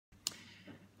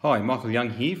Hi, Michael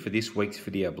Young here for this week's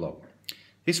video blog.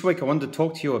 This week I wanted to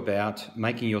talk to you about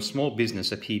making your small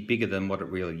business appear bigger than what it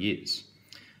really is.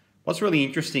 What's really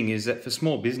interesting is that for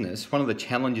small business, one of the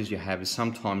challenges you have is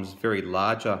sometimes very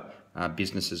larger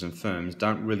businesses and firms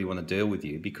don't really want to deal with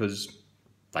you because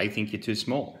they think you're too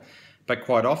small. But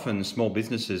quite often small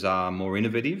businesses are more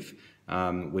innovative,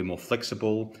 we're more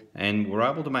flexible, and we're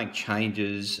able to make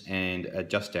changes and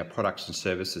adjust our products and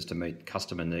services to meet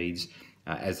customer needs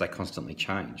as they constantly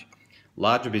change.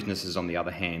 Larger businesses, on the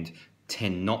other hand,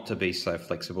 tend not to be so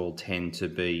flexible, tend to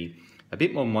be a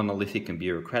bit more monolithic and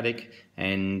bureaucratic,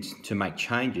 and to make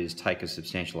changes take a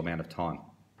substantial amount of time.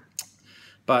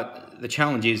 But the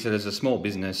challenge is that as a small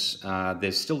business,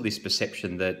 there's still this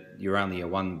perception that you're only a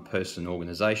one-person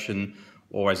organisation,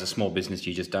 or as a small business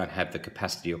you just don't have the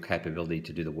capacity or capability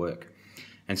to do the work.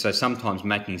 And so sometimes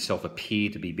making yourself appear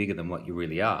to be bigger than what you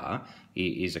really are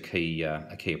is a key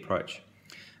approach.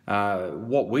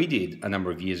 What we did a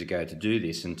number of years ago to do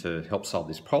this and to help solve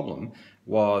this problem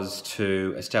was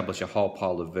to establish a whole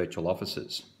pile of virtual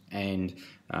offices. And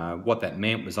what that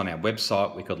meant was on our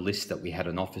website we could list that we had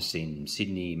an office in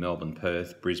Sydney, Melbourne,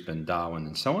 Perth, Brisbane, Darwin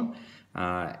and so on.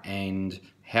 And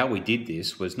how we did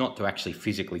this was not to actually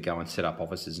physically go and set up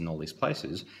offices in all these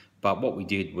places, but what we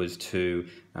did was to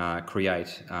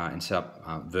create and set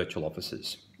up virtual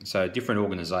offices. So different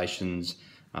organisations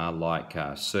like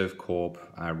Servcorp,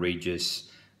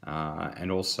 Regis,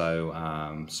 and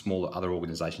also smaller other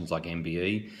organisations like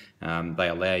MBE. They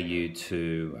allow you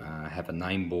to have a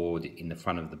name board in the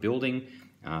front of the building,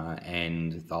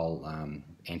 and they'll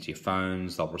answer your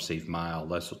phones, they'll receive mail,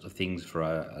 those sorts of things for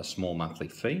a small monthly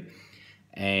fee.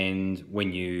 And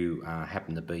when you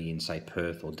happen to be in, say,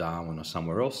 Perth or Darwin or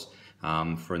somewhere else,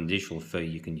 for an additional fee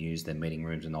you can use their meeting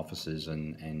rooms and offices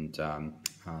and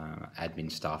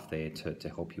admin staff there to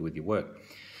help you with your work.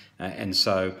 And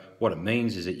so what it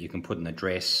means is that you can put an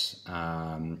address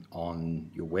on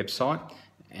your website,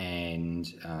 and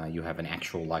you have an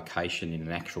actual location in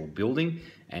an actual building.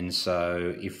 And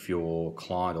so if your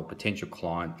client or potential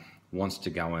client wants to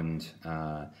go and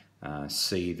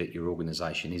see that your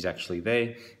organisation is actually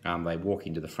there, they walk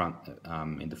into the front,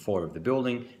 in the foyer of the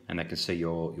building, and they can see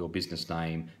your business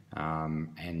name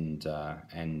and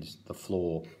the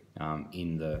floor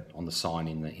on the sign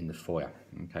in the foyer.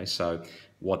 Okay, so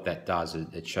what that does is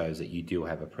it shows that you do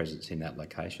have a presence in that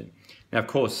location. Now, of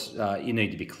course, you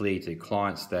need to be clear to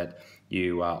clients that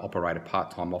you operate a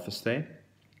part-time office there,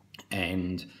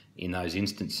 and in those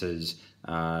instances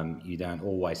you don't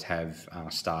always have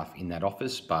staff in that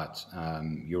office, but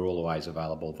you're always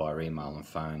available via email and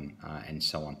phone and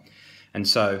so on. And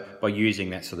so by using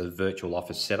that sort of virtual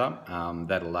office setup,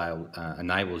 that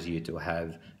enables you to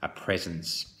have a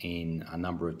presence in a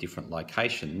number of different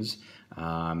locations,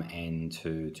 and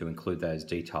to include those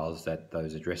details,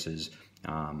 those addresses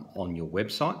on your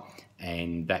website,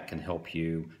 and that can help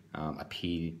you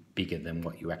appear bigger than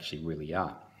what you actually really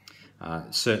are.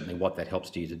 Certainly what that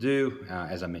helps you to do,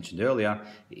 as I mentioned earlier,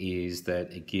 is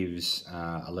that it gives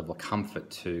a level of comfort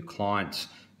to clients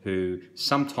who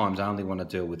sometimes only want to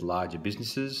deal with larger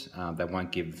businesses. They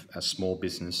won't give a small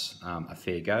business a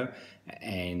fair go,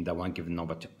 and they won't give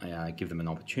them an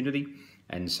opportunity.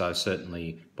 And so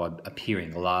certainly by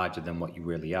appearing larger than what you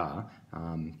really are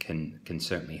can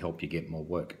certainly help you get more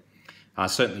work.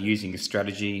 Certainly using a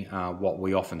strategy, what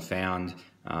we often found,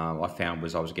 I found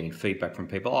was I was getting feedback from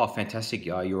people, oh fantastic,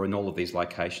 you're in all of these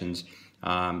locations,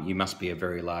 you must be a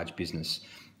very large business.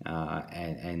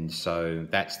 And so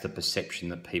that's the perception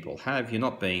that people have. You're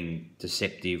not being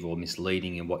deceptive or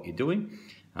misleading in what you're doing,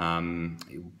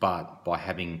 but by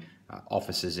having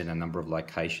offices in a number of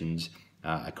locations,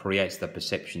 it creates the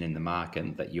perception in the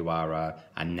market that you are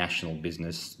a national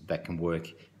business that can work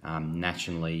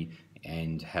nationally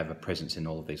and have a presence in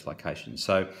all of these locations.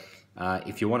 So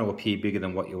if you want to appear bigger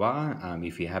than what you are,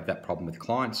 if you have that problem with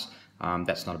clients,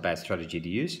 that's not a bad strategy to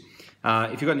use.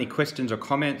 If you've got any questions or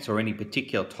comments or any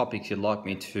particular topics you'd like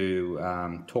me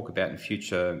to talk about in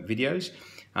future videos,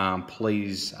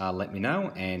 please let me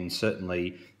know, and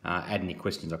certainly add any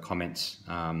questions or comments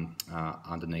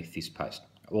underneath this post.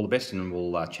 All the best, and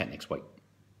we'll chat next week.